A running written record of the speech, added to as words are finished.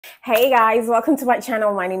Hey guys, welcome to my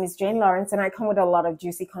channel. My name is Jane Lawrence and I come with a lot of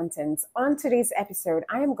juicy content. On today's episode,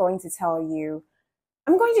 I'm going to show you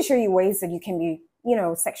ways that you can be,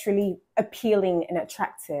 sexually appealing and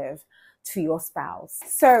attractive to your spouse.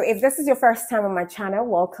 So if this is your first time on my channel,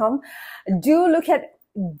 welcome. Do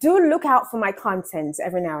look out for my content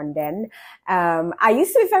every now and then. I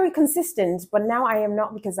used to be very consistent, but now I am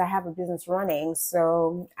not because I have a business running.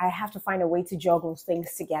 So I have to find a way to juggle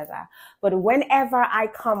things together. But whenever I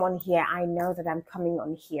come on here, I know that I'm coming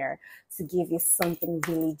on here to give you something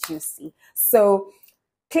really juicy. So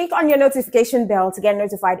click on your notification bell to get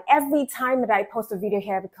notified every time that I post a video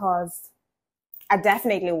here, because I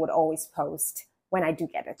definitely would always post when I do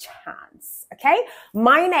get a chance. Okay,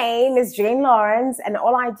 my name is Jane Lawrence and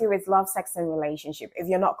all I do is love, sex, and relationship. If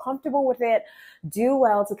you're not comfortable with it, do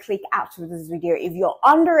well to click out of this video. If you're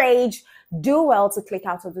underage, do well to click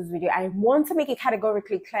out of this video. I want to make it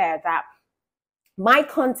categorically clear that my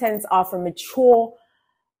contents are for mature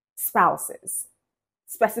spouses,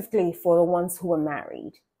 specifically for the ones who are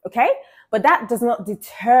married. Okay, but that does not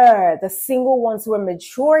deter the single ones who are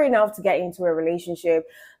mature enough to get into a relationship,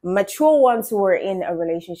 mature ones who are in a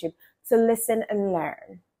relationship, to listen and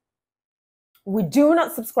learn. We do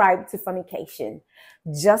not subscribe to fornication,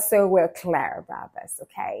 just so we're clear about this,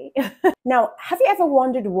 okay? Now, have you ever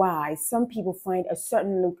wondered why some people find a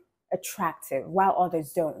certain look attractive while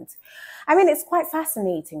others don't? I mean, it's quite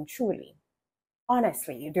fascinating, truly.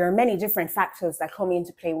 Honestly, there are many different factors that come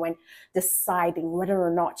into play when deciding whether or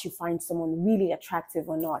not you find someone really attractive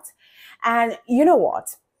or not. And you know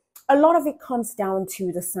what? A lot of it comes down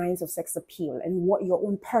to the signs of sex appeal and what your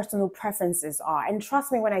own personal preferences are. And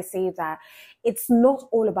trust me when I say that, it's not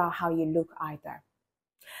all about how you look either.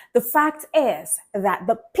 The fact is that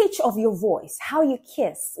the pitch of your voice, how you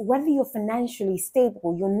kiss, whether you're financially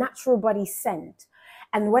stable, your natural body scent,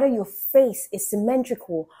 and whether your face is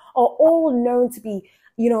symmetrical are all known to be,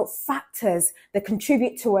 factors that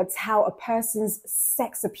contribute towards how a person's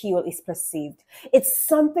sex appeal is perceived. It's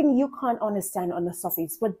something you can't understand on the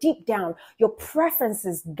surface, but deep down, your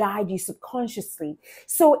preferences guide you subconsciously.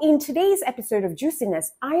 So in today's episode of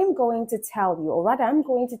Juiciness, I am going to tell you, or rather, I'm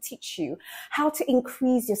going to teach you how to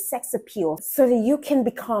increase your sex appeal so that you can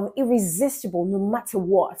become irresistible no matter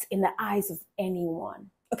what in the eyes of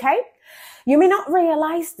anyone. Okay? You may not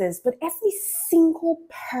realize this, but every single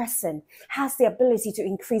person has the ability to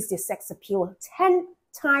increase their sex appeal 10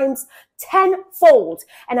 times, tenfold,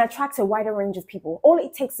 and attract a wider range of people. All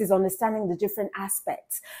it takes is understanding the different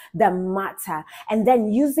aspects that matter and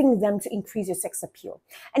then using them to increase your sex appeal.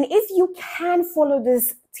 And if you can follow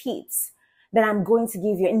these tips that I'm going to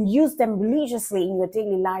give you and use them religiously in your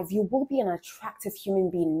daily life, you will be an attractive human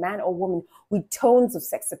being, man or woman, with tones of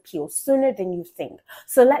sex appeal sooner than you think.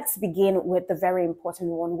 So let's begin with the very important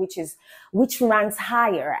one, which ranks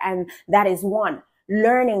higher. And that is one,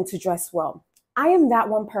 learning to dress well. I am that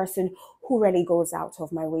one person who really goes out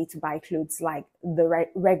of my way to buy clothes like the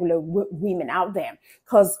regular women out there,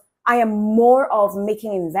 because I am more of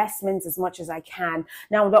making investments as much as I can.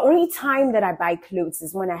 Now, the only time that I buy clothes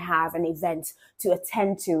is when I have an event to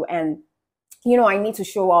attend to and, I need to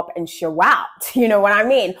show up and show out. You know what I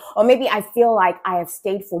mean? Or maybe I feel like I have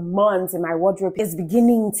stayed for months and my wardrobe is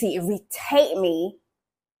beginning to irritate me.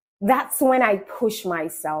 That's when I push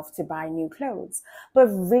myself to buy new clothes. But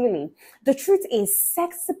really, the truth is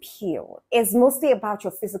sex appeal is mostly about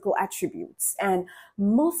your physical attributes. And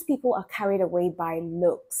most people are carried away by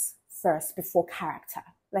looks first before character.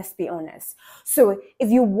 Let's be honest. So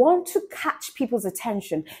if you want to catch people's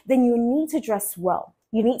attention, then you need to dress well.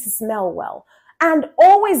 You need to smell well. And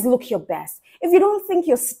always look your best. If you don't think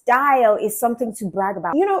your style is something to brag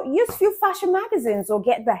about, use a few fashion magazines or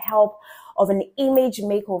get the help of an image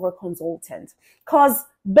makeover consultant. Because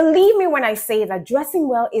believe me when I say that dressing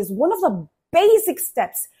well is one of the basic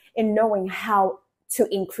steps in knowing how to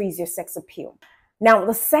increase your sex appeal. Now,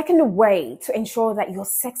 the second way to ensure that your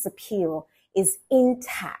sex appeal is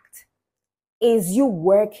intact is you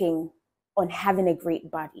working on having a great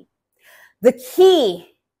body. The key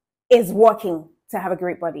is working to have a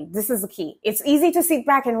great body. This is the key. It's easy to sit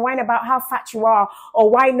back and whine about how fat you are or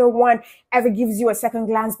why no one ever gives you a second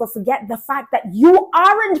glance, but forget the fact that you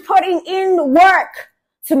aren't putting in work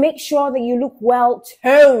to make sure that you look well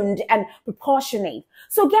toned and proportionate.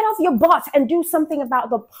 So get off your butt and do something about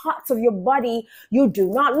the parts of your body you do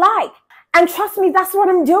not like. And trust me, that's what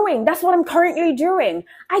I'm doing. That's what I'm currently doing.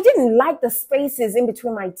 I didn't like the spaces in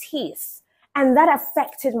between my teeth. And that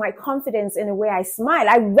affected my confidence in the way I smile.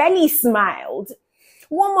 I rarely smiled.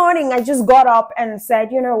 One morning, I just got up and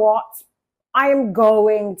said, you know what? I am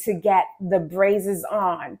going to get the braces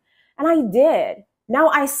on. And I did. Now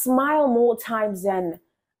I smile more times than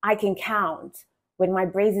I can count with my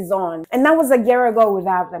braces on. And that was a year ago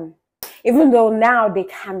without them. Even though now they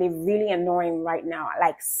can be really annoying right now,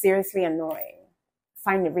 like seriously annoying.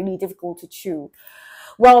 Find it really difficult to chew.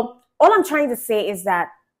 Well, all I'm trying to say is that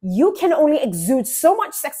you can only exude so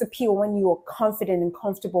much sex appeal when you are confident and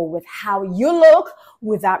comfortable with how you look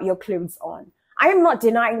without your clothes on. I am not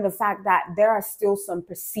denying the fact that there are still some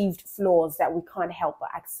perceived flaws that we can't help but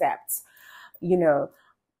accept. You know,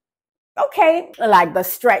 okay, like the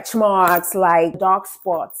stretch marks, like dark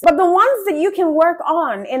spots. But the ones that you can work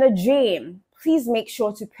on in a gym, please make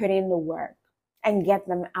sure to put in the work and get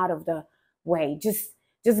them out of the way. Just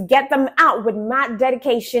get them out with mad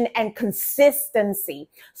dedication and consistency.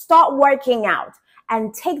 Start working out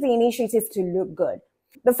and take the initiative to look good.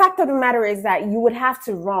 The fact of the matter is that you would have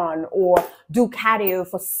to run or do cardio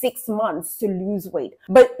for 6 months to lose weight.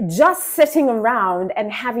 But just sitting around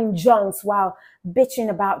and having junks while bitching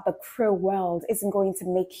about the cruel world isn't going to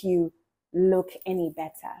make you look any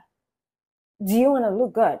better. Do you want to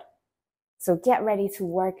look good? So get ready to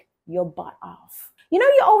work your butt off. You know,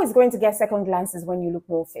 you're always going to get second glances when you look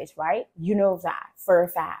more fit, right? You know that for a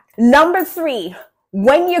fact. Number 3,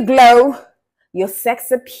 when you glow, your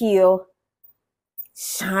sex appeal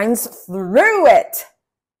shines through it.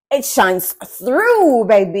 It shines through,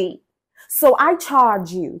 baby. So I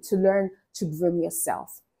charge you to learn to groom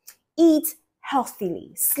yourself. Eat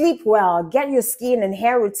healthily, sleep well, get your skin and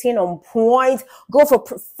hair routine on point, go for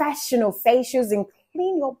professional facials and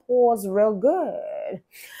clean your pores real good.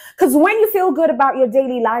 Because when you feel good about your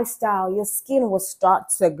daily lifestyle, your skin will start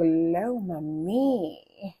to glow,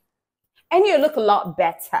 mommy. And you look a lot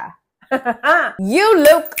better. You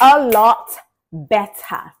look a lot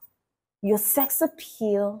better. Your sex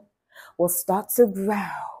appeal will start to grow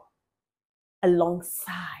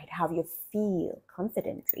alongside how you feel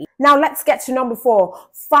confidently. Now let's get to number 4.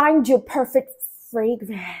 Find your perfect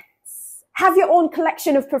fragrance. Have your own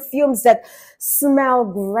collection of perfumes that smell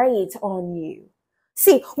great on you.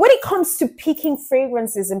 See, when it comes to picking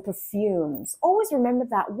fragrances and perfumes, always remember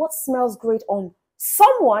that what smells great on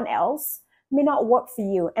someone else may not work for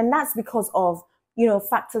you. And that's because of, you know,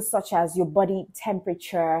 factors such as your body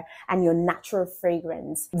temperature and your natural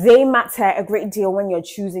fragrance. They matter a great deal when you're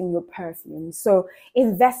choosing your perfume. So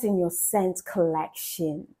invest in your scent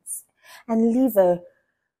collections and leave a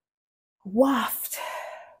waft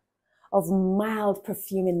of mild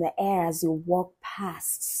perfume in the air as you walk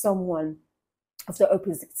past someone of the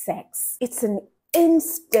opposite sex. It's an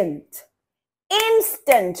instant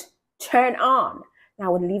turn on.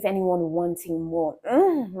 Now would leave anyone wanting more.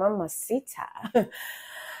 Mamacita.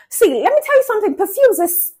 See, let me tell you something. Perfumes,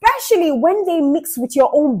 especially when they mix with your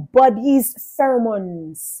own body's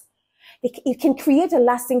pheromones, it can create a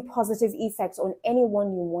lasting positive effect on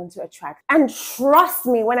anyone you want to attract. And trust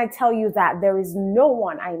me when I tell you that there is no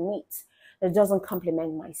one I meet that doesn't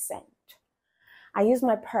compliment my scent. I use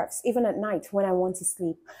my perfs even at night when I want to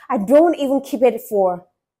sleep. I don't even keep it for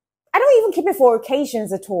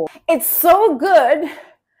occasions at all. It's so good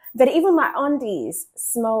that even my undies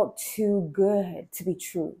smell too good to be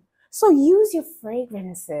true. So use your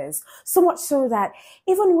fragrances, so much so that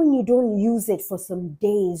even when you don't use it for some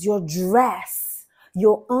days, your dress,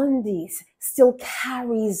 your undies still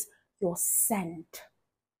carries your scent.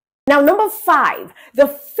 Now, number 5, the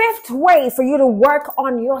 5th way for you to work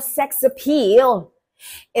on your sex appeal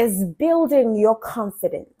is building your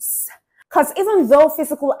confidence. Because even though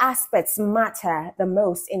physical aspects matter the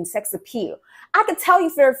most in sex appeal, I can tell you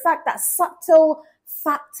for a fact that subtle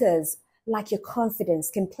factors like your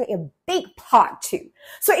confidence can play a big part too.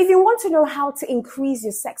 So if you want to know how to increase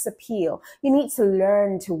your sex appeal, you need to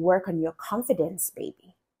learn to work on your confidence,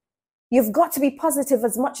 baby. You've got to be positive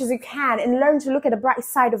as much as you can and learn to look at the bright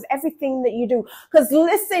side of everything that you do. Because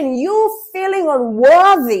listen, you feeling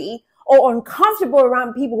unworthy or uncomfortable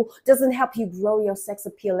around people doesn't help you grow your sex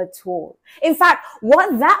appeal at all. In fact,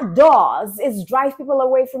 what that does is drive people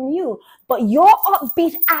away from you. But your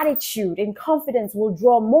upbeat attitude and confidence will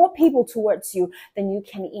draw more people towards you than you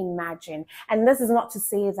can imagine. And this is not to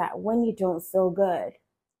say that when you don't feel good,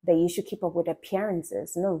 that you should keep up with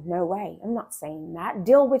appearances. No way. I'm not saying that.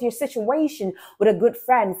 Deal with your situation with a good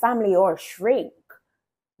friend, family, or a shrink.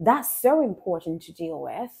 That's so important to deal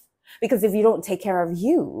with. Because if you don't take care of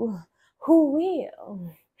you, who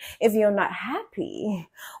will? If you're not happy,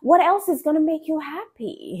 what else is going to make you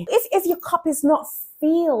happy? If your cup is not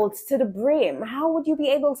filled to the brim, how would you be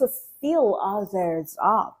able to fill others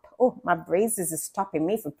up? Oh, my braces is stopping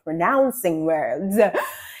me from pronouncing words.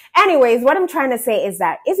 Anyways, what I'm trying to say is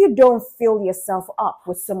that if you don't fill yourself up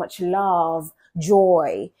with so much love,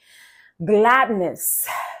 joy, gladness,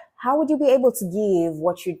 how would you be able to give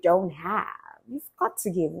what you don't have? You've got to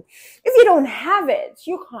give. If you don't have it,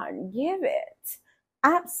 you can't give it.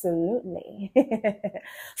 Absolutely.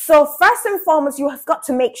 So first and foremost, you have got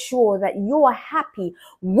to make sure that you are happy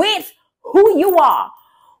with who you are,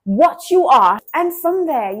 what you are. And from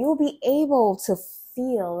there, you'll be able to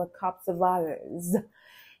feel the cups of others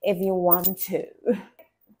if you want to.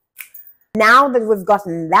 Now that we've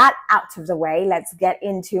gotten that out of the way, let's get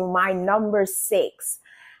into my number 6.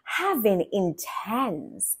 Having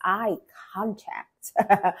intense eye contact.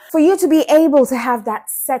 For you to be able to have that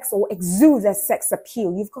sex or exude that sex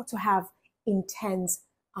appeal, you've got to have intense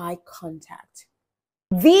eye contact.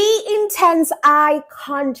 The intense eye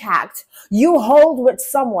contact you hold with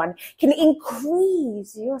someone can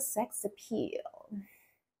increase your sex appeal.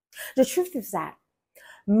 The truth is that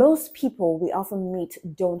most people we often meet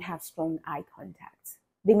don't have strong eye contact.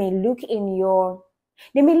 They may look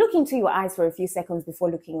into your eyes for a few seconds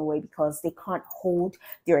before looking away because they can't hold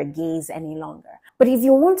their gaze any longer. But if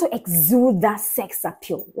you want to exude that sex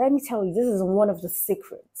appeal, let me tell you, this is one of the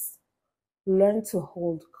secrets. Learn to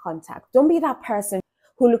hold contact. Don't be that person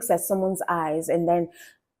who looks at someone's eyes and then,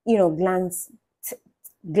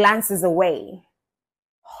 glances away.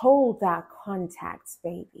 Hold that contact,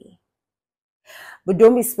 baby. But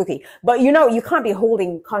don't be spooky. But you can't be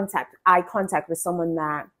holding eye contact with someone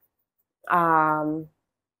that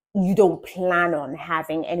you don't plan on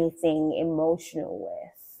having anything emotional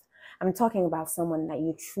with. I'm talking about someone that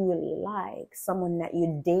you truly like, someone that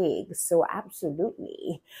you dig so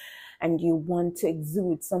absolutely, and you want to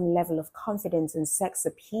exude some level of confidence and sex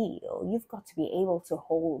appeal. You've got to be able to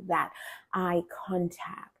hold that eye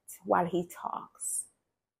contact while he talks.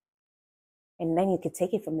 And then you could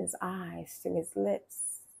take it from his eyes to his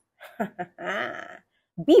lips.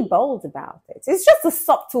 Be bold about it. It's just the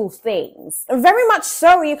subtle things. Very much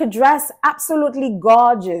so, you could dress absolutely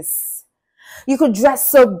gorgeous. You could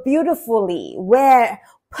dress so beautifully,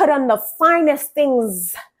 put on the finest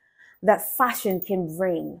things that fashion can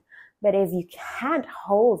bring. But if you can't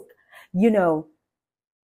hold, the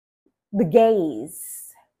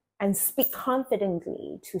gaze and speak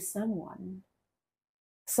confidently to someone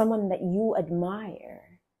that you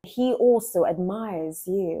admire, he also admires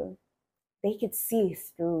you, they could see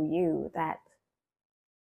through you that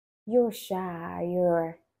you're shy,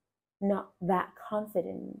 you're not that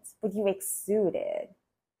confident, but you exude it.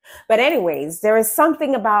 But anyways, there is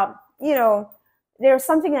something about, there's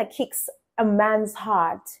something that kicks a man's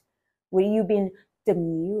heart when you've been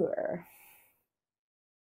demure,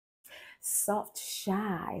 soft,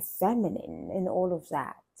 shy, feminine, and all of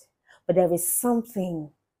that. But there is something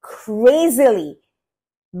crazily,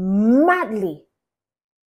 madly,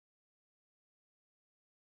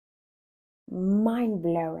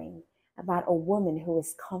 mind-blowing about a woman who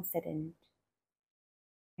is confident,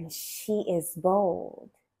 and she is bold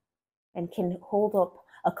and can hold up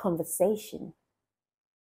a conversation,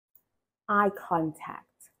 eye contact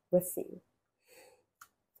with you.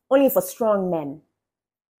 Only for strong men.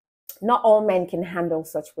 Not all men can handle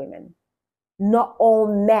such women. Not all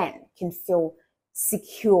men can feel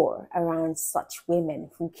secure around such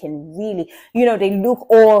women who can really, they look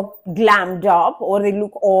all glammed up or they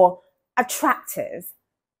look all attractive.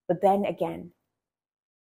 But then again,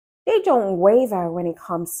 they don't waver when it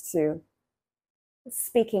comes to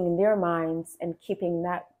speaking in their minds and keeping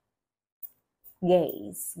that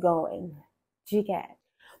gaze going. Do you get?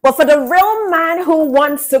 But for the real man who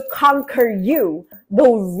wants to conquer you, the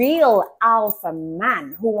real alpha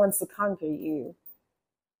man who wants to conquer you,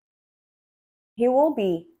 he will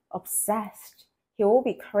be obsessed. He will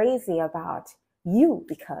be crazy about you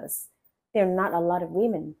because there are not a lot of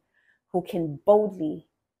women who can boldly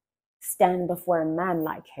stand before a man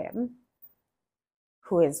like him,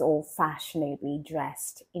 who is all fashionably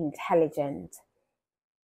dressed, intelligent.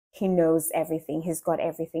 He knows everything. He's got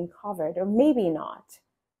everything covered, or maybe not,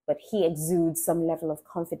 but he exudes some level of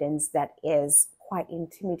confidence that is quite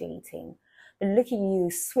intimidating. But look at you,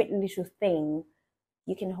 sweet little thing.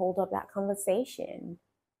 You can hold up that conversation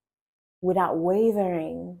without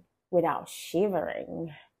wavering, without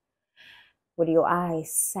shivering, with your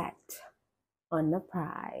eyes set on the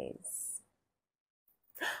prize.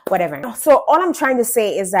 Whatever. So all I'm trying to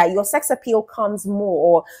say is that your sex appeal comes more,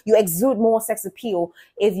 or you exude more sex appeal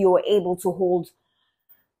if you're able to hold,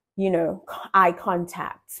 eye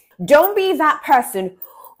contact. Don't be that person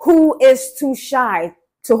who is too shy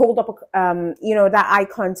to hold up, that eye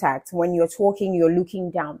contact when you're talking, you're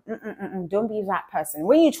looking down. Don't be that person.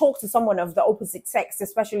 When you talk to someone of the opposite sex,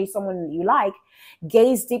 especially someone you like,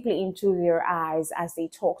 gaze deeply into their eyes as they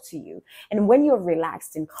talk to you. And when you're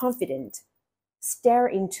relaxed and confident, stare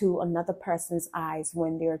into another person's eyes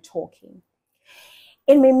when they're talking.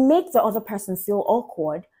 It may make the other person feel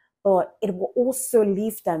awkward, but it will also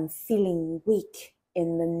leave them feeling weak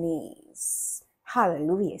in the knees.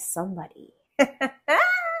 Hallelujah, somebody.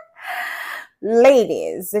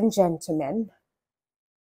 Ladies and gentlemen,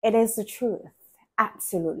 it is the truth.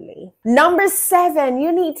 Absolutely. Number 7,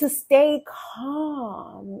 you need to stay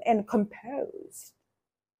calm and composed.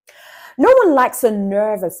 No one likes a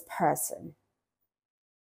nervous person.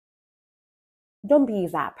 Don't be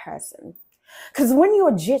that person. Because when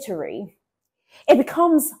you're jittery, it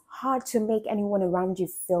becomes hard to make anyone around you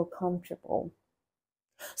feel comfortable.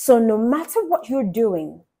 So no matter what you're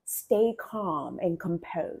doing, stay calm and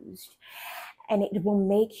composed. And it will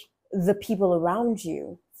make the people around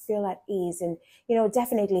you feel at ease and,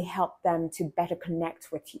 definitely help them to better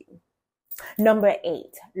connect with you. Number 8,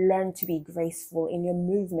 learn to be graceful in your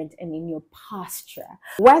movement and in your posture.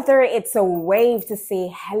 Whether it's a wave to say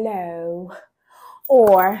hello,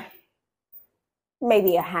 or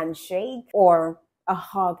maybe a handshake, or a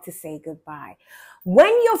hug to say goodbye.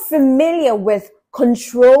 When you're familiar with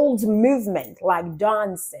controlled movement like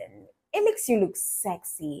dancing, it makes you look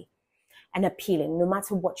sexy and appealing no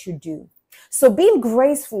matter what you do. So being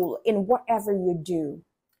graceful in whatever you do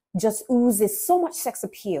just oozes so much sex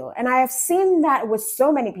appeal. And I have seen that with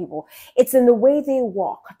so many people. It's in the way they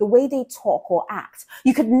walk, the way they talk or act.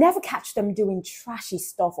 You could never catch them doing trashy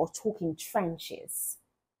stuff or talking trenches.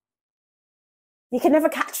 You can never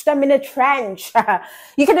catch them in a trench.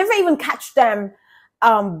 You can never even catch them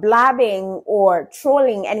blabbing or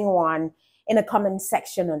trolling anyone in a comment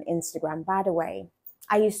section on Instagram. By the way,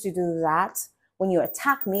 I used to do that. When you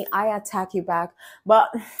attack me, I attack you back. But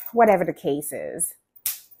whatever the case is.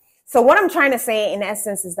 So what I'm trying to say in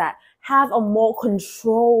essence is that have a more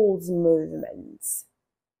controlled movement.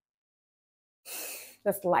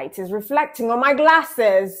 This light is reflecting on my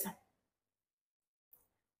glasses.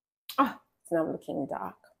 Oh, it's now looking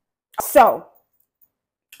dark. So,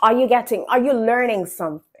 are you learning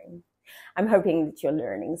something? I'm hoping that you're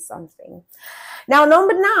learning something. Now,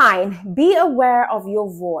 number 9, be aware of your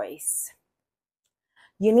voice.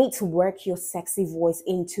 You need to work your sexy voice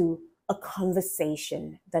into a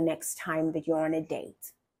conversation the next time that you're on a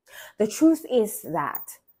date. The truth is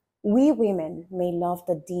that we women may love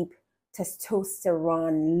the deep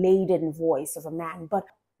testosterone-laden voice of a man, but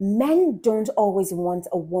men don't always want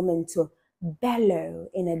a woman to bellow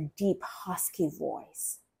in a deep, husky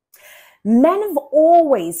voice. Men have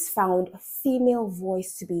always found a female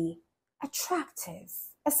voice to be attractive,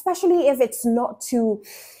 especially if it's not too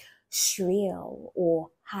shrill or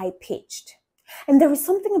high-pitched. And there is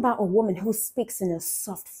something about a woman who speaks in a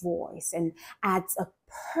soft voice and adds a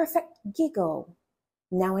perfect giggle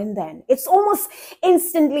now and then. It's almost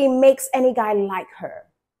instantly makes any guy like her.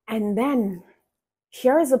 And then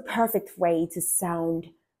here is a perfect way to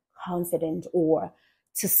sound confident or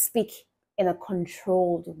to speak in a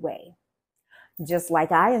controlled way. Just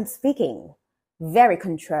like I am speaking, very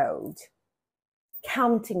controlled,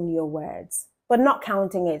 counting your words, but not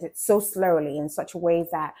counting it so slowly in such a way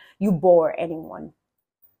that you bore anyone.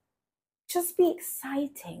 Just be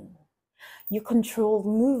exciting. You control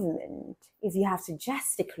movement if you have to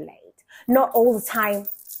gesticulate. Not all the time.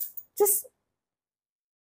 Just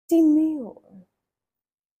demure.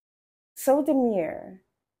 So demure.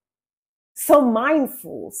 So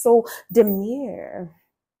mindful. So demure.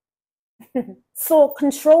 So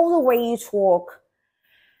control the way you talk.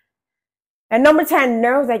 And number 10,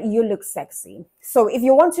 know that you look sexy. So if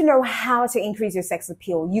you want to know how to increase your sex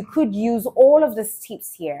appeal, you could use all of these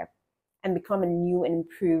tips here and become a new and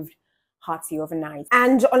improved hottie overnight.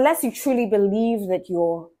 And unless you truly believe that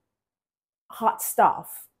you're hot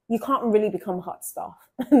stuff, you can't really become hot stuff.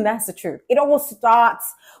 That's the truth. It all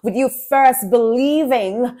starts with you first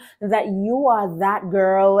believing that you are that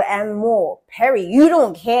girl and more. Perry, you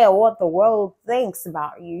don't care what the world thinks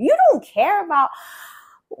about you. You don't care about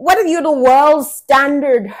whether you're the world's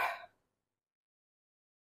standard,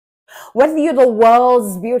 whether you're the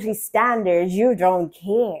world's beauty standard, you don't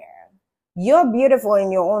care. You're beautiful in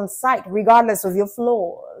your own sight, regardless of your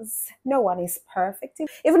flaws. No one is perfect.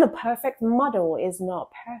 Even a perfect model is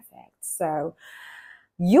not perfect. So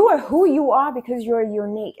you are who you are because you're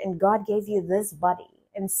unique and God gave you this body.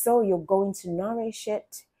 And so you're going to nourish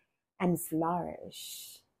it and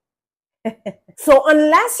flourish. So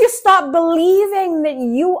unless you start believing that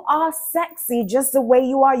you are sexy just the way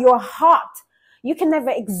you are, you're hot, you can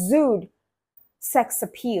never exude sex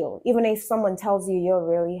appeal. Even if someone tells you you're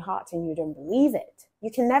really hot and you don't believe it,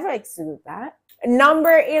 you can never exude that.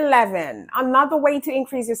 Number 11, another way to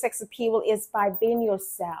increase your sex appeal is by being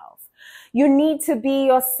yourself. You need to be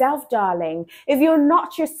yourself, darling. If you're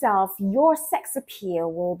not yourself, your sex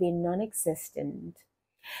appeal will be non-existent.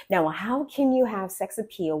 Now, how can you have sex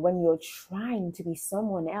appeal when you're trying to be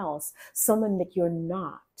someone else, someone that you're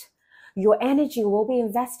not? Your energy will be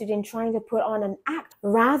invested in trying to put on an act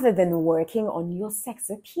rather than working on your sex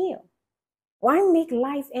appeal. Why make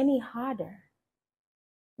life any harder?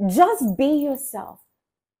 Just be yourself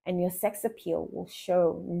and your sex appeal will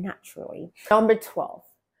show naturally. Number 12,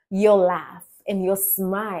 your laugh and your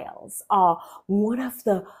smiles are one of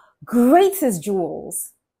the greatest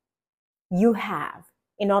jewels you have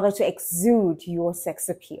in order to exude your sex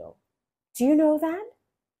appeal. Do you know that?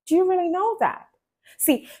 Do you really know that?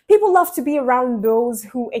 See, people love to be around those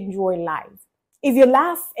who enjoy life. If you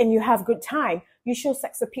laugh and you have good time, you show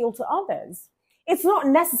sex appeal to others. It's not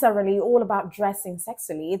necessarily all about dressing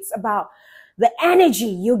sexily. It's about the energy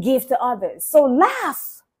you give to others. So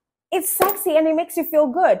laugh. It's sexy and it makes you feel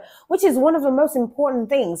good, which is one of the most important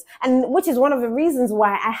things. And which is one of the reasons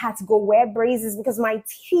why I had to go wear braces, because my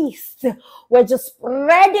teeth were just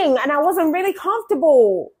spreading and I wasn't really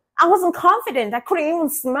comfortable. I wasn't confident. I couldn't even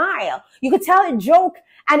smile. You could tell a joke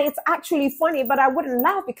and it's actually funny, but I wouldn't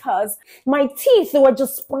laugh because my teeth were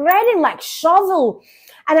just spreading like shovel.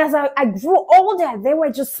 And as I grew older, they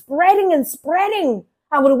were just spreading and spreading.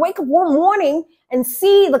 I would wake up one morning and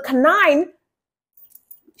see the canine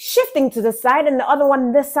shifting to the side and the other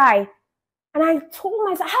one this side. And I told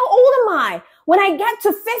myself, how old am I? When I get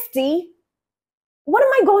to 50, what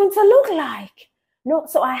am I going to look like? No,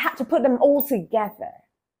 so I had to put them all together.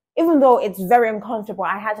 Even though it's very uncomfortable,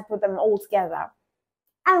 I had to put them all together.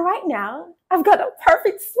 And right now, I've got a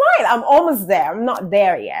perfect smile. I'm almost there. I'm not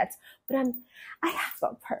there yet, but I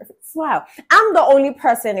have a perfect smile. I'm the only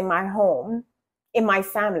person in my home, in my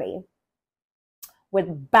family,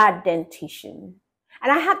 with bad dentition.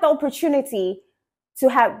 And I had the opportunity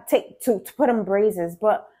to put on braces,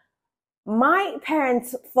 but my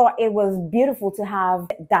parents thought it was beautiful to have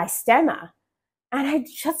diastema. And I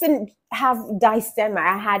just didn't have diastema.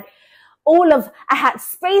 I had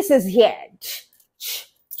spaces here.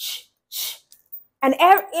 And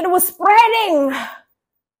it was spreading.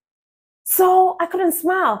 So I couldn't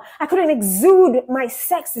smile. I couldn't exude my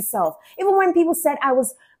sexy self. Even when people said I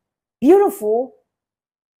was beautiful,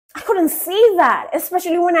 I couldn't see that,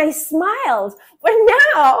 especially when I smiled. But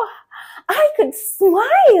now I could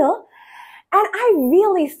smile and I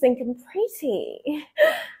really think I'm pretty.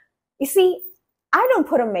 You see, I don't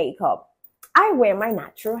put on makeup. I wear my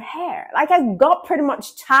natural hair. Like, I got pretty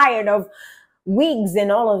much tired of wigs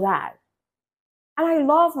and all of that. And I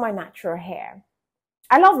love my natural hair.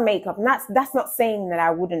 I love makeup. And that's not saying that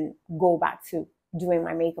I wouldn't go back to doing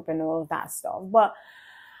my makeup and all of that stuff. But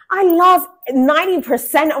I love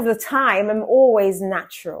 90% of the time, I'm always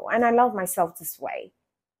natural. And I love myself this way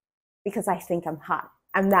because I think I'm hot.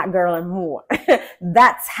 I'm that girl and more.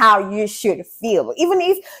 That's how you should feel. Even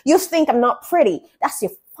if you think I'm not pretty, that's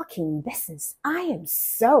your fucking business. I am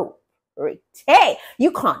so pretty.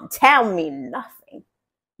 You can't tell me nothing.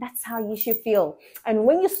 That's how you should feel. And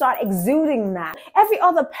when you start exuding that, every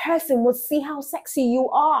other person will see how sexy you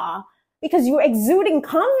are because you're exuding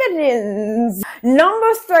confidence.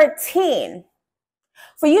 Number 13,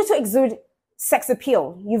 for you to exude sex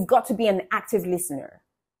appeal, you've got to be an active listener.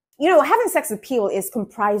 You know, having sex appeal is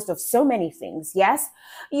comprised of so many things. Yes,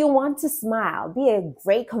 you want to smile, be a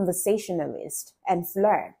great conversationalist and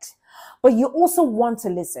flirt, but you also want to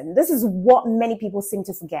listen. This is what many people seem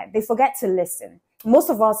to forget. They forget to listen.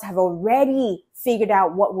 Most of us have already figured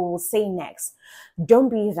out what we will say next. Don't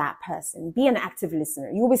be that person. Be an active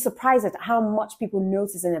listener. You'll be surprised at how much people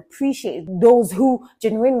notice and appreciate those who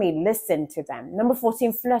genuinely listen to them. Number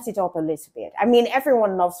 14, flirt it up a little bit. I mean,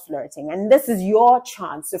 everyone loves flirting, and this is your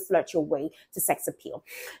chance to flirt your way to sex appeal.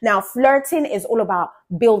 Now, flirting is all about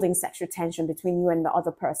building sexual tension between you and the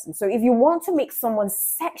other person. So if you want to make someone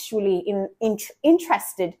sexually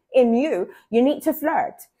interested in you, you need to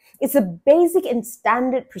flirt. It's a basic and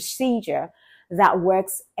standard procedure that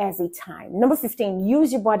works every time. Number 15,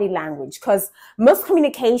 use your body language, because most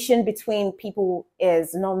communication between people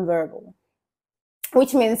is nonverbal,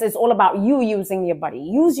 which means it's all about you using your body.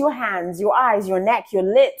 Use your hands, your eyes, your neck, your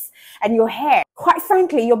lips, and your hair. Quite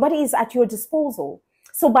frankly, your body is at your disposal.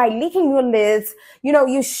 So by licking your lips,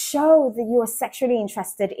 you show that you are sexually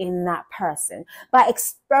interested in that person. By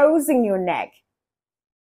exposing your neck,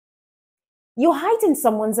 you heighten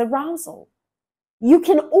someone's arousal. You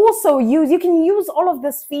can use all of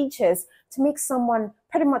these features to make someone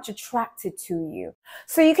pretty much attracted to you.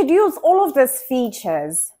 So you could use all of these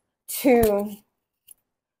features to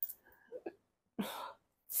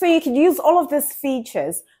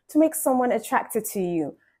make someone attracted to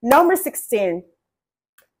you. Number 16,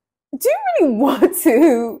 do you really want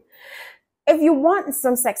to, if you want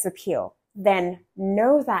some sex appeal, then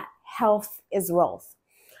know that health is wealth.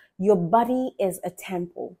 Your body is a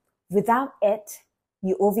temple. Without it,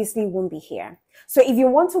 you obviously won't be here. So if you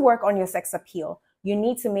want to work on your sex appeal, you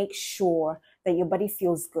need to make sure that your body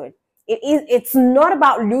feels good. It's not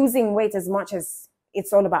about losing weight as much as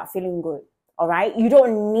it's all about feeling good. All right. You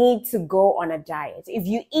don't need to go on a diet. If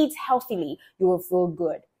you eat healthily, you will feel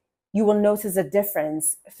good. You will notice a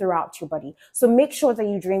difference throughout your body. So make sure that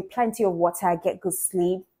you drink plenty of water, get good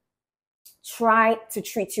sleep. Try to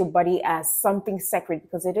treat your body as something sacred,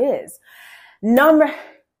 because it is.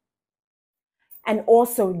 And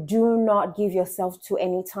also do not give yourself to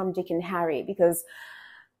any Tom, Dick, and Harry, because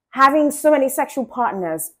having so many sexual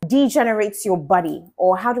partners degenerates your body.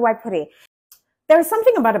 Or how do I put it? There is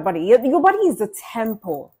something about a body. Your body is the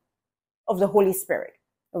temple of the Holy Spirit,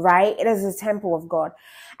 right? It is a temple of God.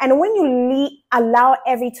 And when you allow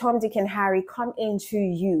every Tom, Dick, and Harry come into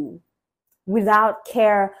you without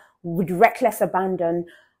care, with reckless abandon,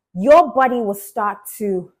 your body will start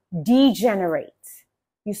to degenerate.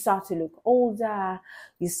 You start to look older.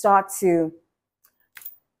 You start to...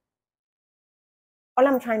 All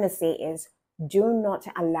I'm trying to say is, do not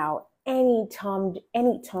allow any Tom,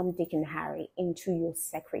 Dick, and Harry into your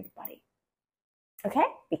sacred body. Okay?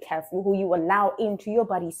 Be careful who you allow into your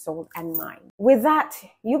body, soul, and mind. With that,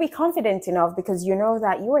 you'll be confident enough, because you know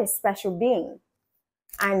that you're a special being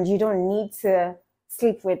and you don't need to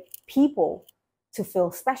sleep with people to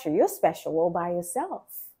feel special. You're special all by yourself.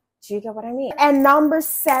 Do you get what I mean? And number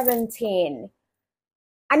 17,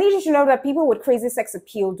 I need you to know that people with crazy sex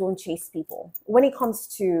appeal don't chase people. When it comes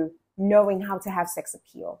to knowing how to have sex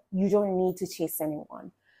appeal, you don't need to chase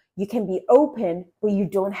anyone. You can be open, but you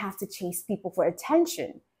don't have to chase people for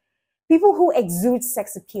attention. People who exude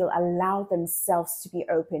sex appeal allow themselves to be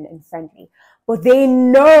open and friendly, but they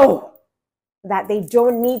know that they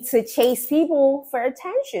don't need to chase people for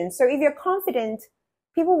attention. So if you're confident,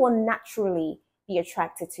 people will naturally be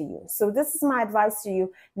attracted to you. So this is my advice to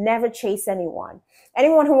you. Never chase anyone.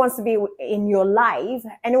 Anyone who wants to be in your life,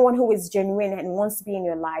 anyone who is genuine and wants to be in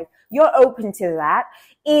your life, you're open to that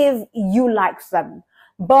if you like them.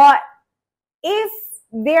 But if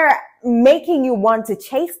they're making you want to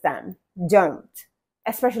chase them, don't.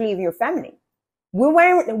 Especially if you're feminine. We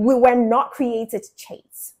were not created to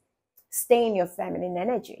chase. Stay in your feminine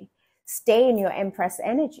energy. Stay in your Empress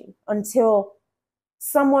energy until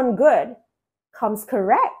someone good comes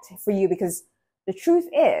correct for you, because the truth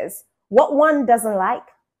is, what one doesn't like,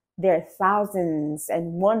 there are thousands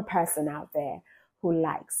and one person out there who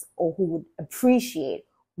likes or who would appreciate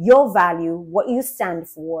your value, what you stand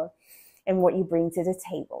for, and what you bring to the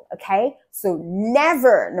table. Okay? So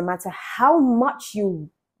never, no matter how much you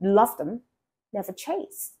love them, never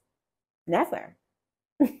chase. Never.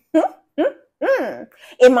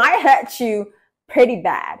 It might hurt you pretty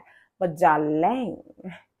bad, but darling,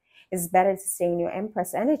 it's better to stay in your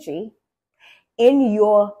Empress energy, in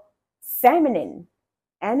your feminine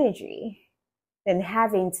energy, than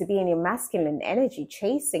having to be in your masculine energy,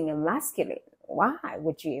 chasing a masculine. Why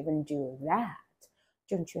would you even do that?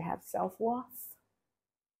 Don't you have self-worth?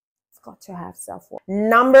 It's got to have self-worth.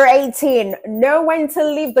 Number 18, know when to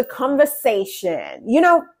leave the conversation. You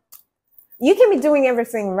know, you can be doing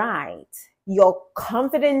everything right. You're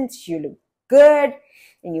confident, you look good,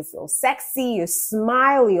 and you feel sexy, you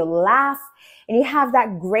smile, you laugh, and you have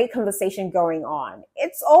that great conversation going on.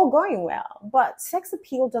 It's all going well, but sex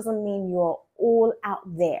appeal doesn't mean you're all out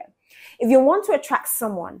there. If you want to attract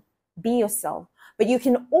someone, be yourself, but you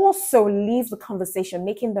can also leave the conversation,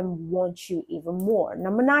 making them want you even more.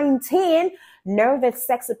 Number 19, know that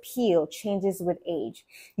sex appeal changes with age.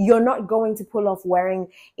 You're not going to pull off wearing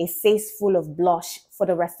a face full of blush for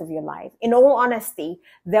the rest of your life. In all honesty,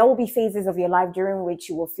 there will be phases of your life during which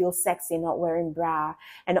you will feel sexy not wearing bra,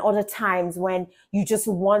 and other times when you just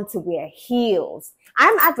want to wear heels.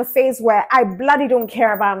 I'm at the phase where I bloody don't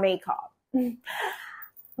care about makeup.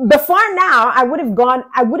 Before now, I would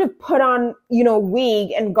have put on,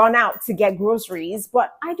 wig and gone out to get groceries,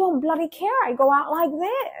 but I don't bloody care. I go out like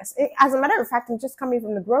this. As a matter of fact, I'm just coming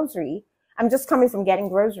from the grocery. I'm just coming from getting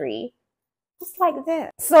grocery, just like this.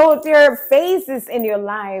 So there are phases in your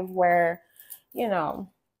life where, you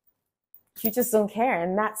just don't care,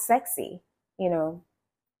 and that's sexy,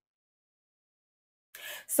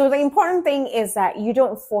 So the important thing is that you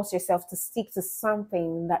don't force yourself to stick to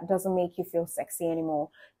something that doesn't make you feel sexy anymore.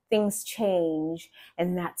 Things change,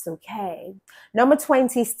 and that's okay. Number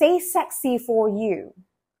 20, stay sexy for you.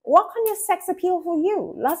 Work on your sex appeal for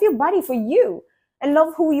you. Love your body for you, and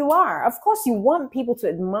love who you are. Of course, you want people to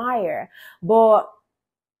admire, but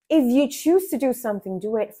if you choose to do something,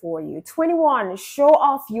 do it for you. 21, show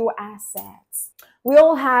off your assets. We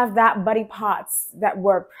all have that body parts that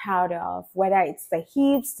we're proud of, whether it's the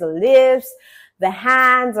hips, the lips, the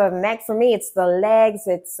hands, or the neck. For me, it's the legs,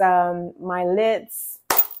 it's my lips.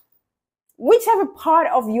 Whichever part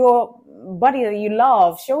of your body that you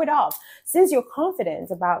love, show it off. Since you're confident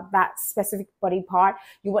about that specific body part,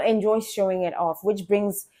 you will enjoy showing it off, which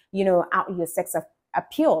brings, out your sex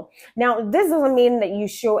appeal. Now, this doesn't mean that you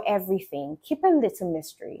show everything. Keep a little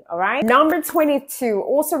mystery, all right? Number 22,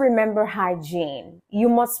 also remember hygiene. You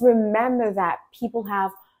must remember that people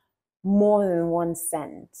have more than one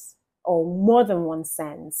sense, or more than one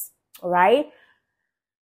sense, all right?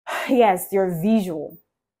 Yes, they're visual.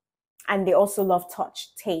 And they also love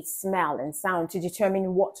touch, taste, smell, and sound to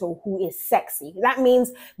determine what or who is sexy. That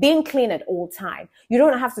means being clean at all time. You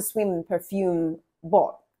don't have to swim in perfume,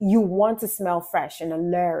 but you want to smell fresh and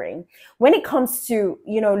alluring. When it comes to,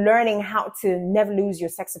 learning how to never lose your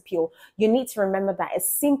sex appeal, you need to remember that a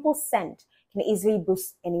simple scent can easily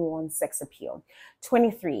boost anyone's sex appeal.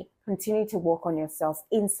 23, continue to work on yourself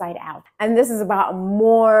inside out. And this is about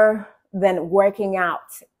more than working out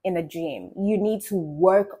in a gym. You need to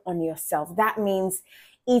work on yourself. That means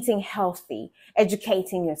eating healthy,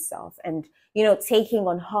 educating yourself, and, taking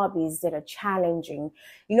on hobbies that are challenging.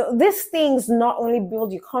 These things not only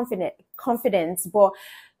build your confidence, but,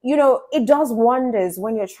 it does wonders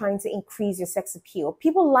when you're trying to increase your sex appeal.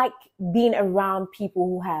 People like being around people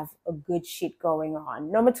who have a good shit going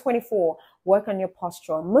on. Number 24, work on your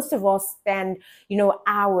posture. Most of us spend,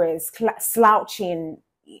 hours slouching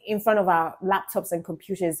in front of our laptops and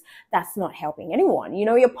computers. That's not helping anyone.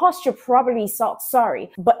 Your posture probably sucks, sorry,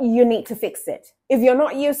 but you need to fix it. If you're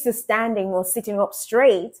not used to standing or sitting up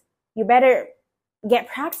straight, you better get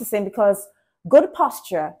practicing, because good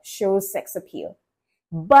posture shows sex appeal.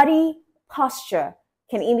 Body posture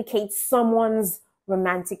can indicate someone's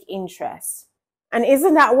romantic interest. And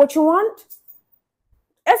isn't that what you want?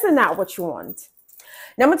 Isn't that what you want?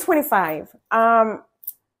 Number 25,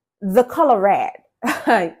 the color red.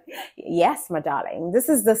 Yes, my darling. This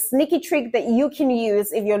is the sneaky trick that you can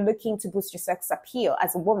use if you're looking to boost your sex appeal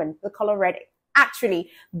as a woman. The color red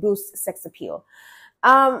actually boosts sex appeal.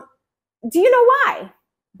 Do you know why?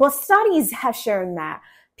 But studies have shown that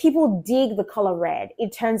people dig the color red.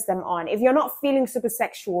 It turns them on. If you're not feeling super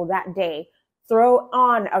sexual that day, throw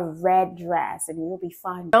on a red dress and you'll be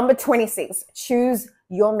fine. Number 26, choose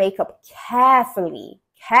your makeup carefully.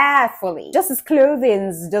 Just as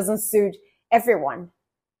clothing doesn't suit everyone,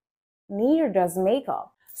 neither does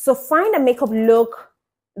makeup. So find a makeup look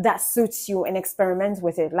that suits you and experiment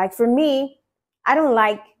with it. Like for me, I don't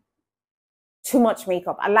like too much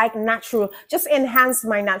makeup. I like natural, just enhance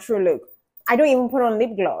my natural look. I don't even put on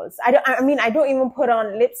lip gloss. I don't even put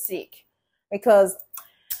on lipstick, because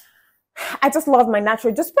I just love my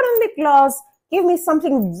natural. Just put on lip gloss, give me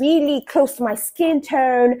something really close to my skin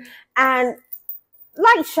tone, and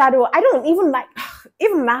light shadow. I don't even like,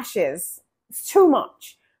 even lashes. It's too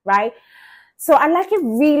much, right? So I like it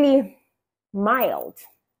really mild.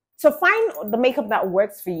 So find the makeup that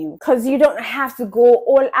works for you, because you don't have to go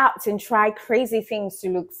all out and try crazy things to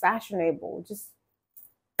look fashionable. Just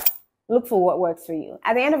look for what works for you.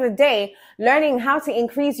 At the end of the day, learning how to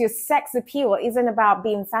increase your sex appeal isn't about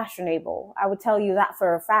being fashionable. I would tell you that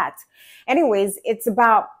for a fact. Anyways, it's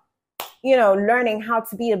about, learning how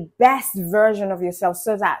to be the best version of yourself,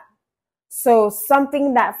 so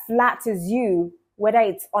something that flatters you, whether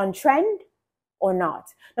it's on trend or not.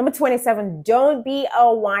 Number 27, don't be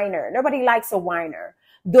a whiner. Nobody likes a whiner.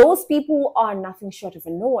 Those people are nothing short of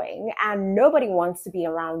annoying, and nobody wants to be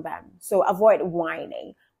around them. So avoid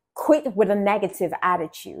whining. Quit with a negative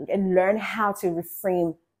attitude and learn how to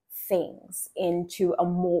reframe things into a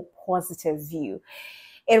more positive view.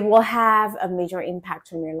 It will have a major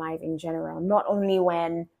impact on your life in general, not only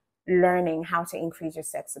when learning how to increase your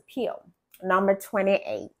sex appeal. Number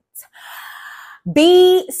 28,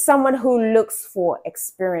 be someone who looks for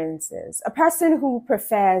experiences. A person who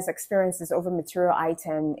prefers experiences over material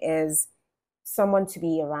item is someone to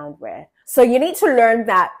be around with. So you need to learn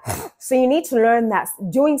that.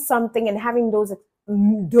 Doing something and having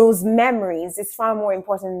those memories is far more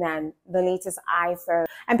important than the latest iPhone.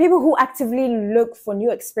 And people who actively look for new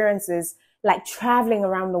experiences, like traveling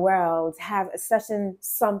around the world, have a certain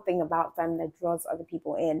something about them that draws other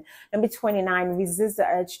people in. Number 29, resist the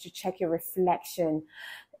urge to check your reflection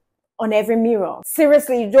on every mirror.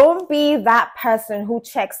 Seriously, don't be that person who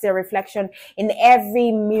checks their reflection in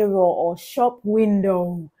every mirror or shop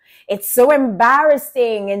window. It's so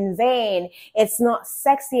embarrassing and vain. It's not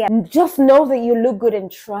sexy. Just know that you look good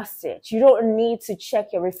and trust it. You don't need to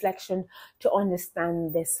check your reflection to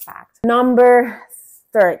understand this fact. Number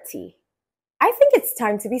 30. I think it's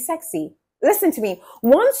time to be sexy. listen to me.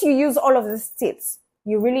 Once you use all of these tips,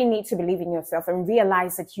 you really need to believe in yourself and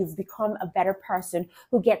realize that you've become a better person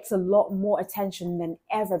who gets a lot more attention than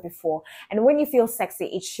ever before. And when you feel sexy,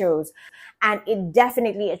 it shows, and it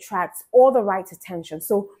definitely attracts all the right attention.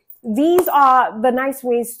 So these are the nice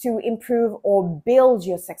ways to improve or build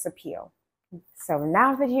your sex appeal. So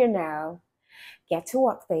now that you know, get to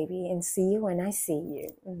work, baby, and see you when I see you.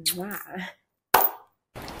 Mwah.